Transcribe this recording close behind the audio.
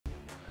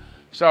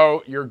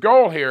So your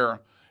goal here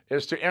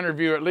is to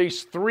interview at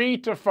least 3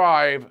 to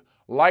 5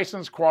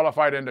 licensed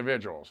qualified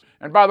individuals.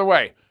 And by the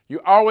way, you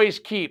always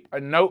keep a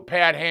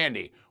notepad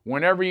handy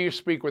whenever you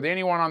speak with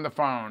anyone on the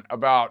phone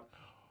about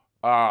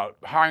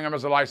hiring them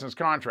as a licensed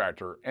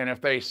contractor. And if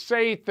they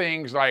say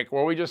things like,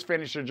 well, we just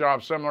finished a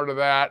job similar to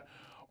that,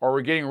 or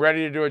we're getting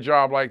ready to do a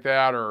job like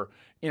that, or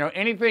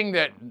anything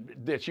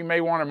that you may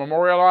want to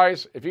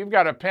memorialize, if you've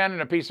got a pen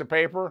and a piece of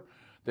paper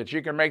that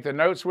you can make the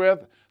notes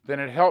with,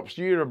 then it helps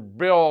you to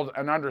build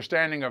an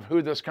understanding of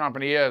who this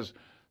company is,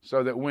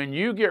 so that when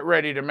you get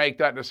ready to make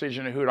that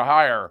decision of who to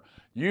hire,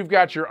 you've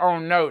got your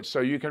own notes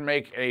so you can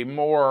make a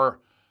more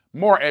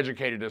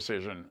educated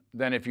decision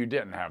than if you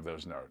didn't have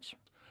those notes.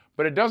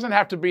 But it doesn't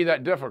have to be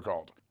that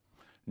difficult.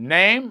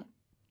 Name,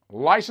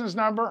 license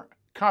number,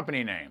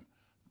 company name.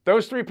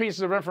 Those 3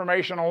 pieces of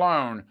information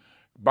alone,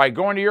 by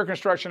going to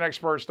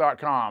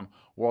yourconstructionexperts.com,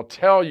 will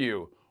tell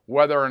you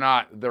whether or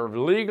not they're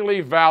legally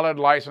valid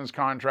licensed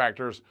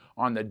contractors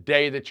on the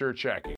day that you're checking.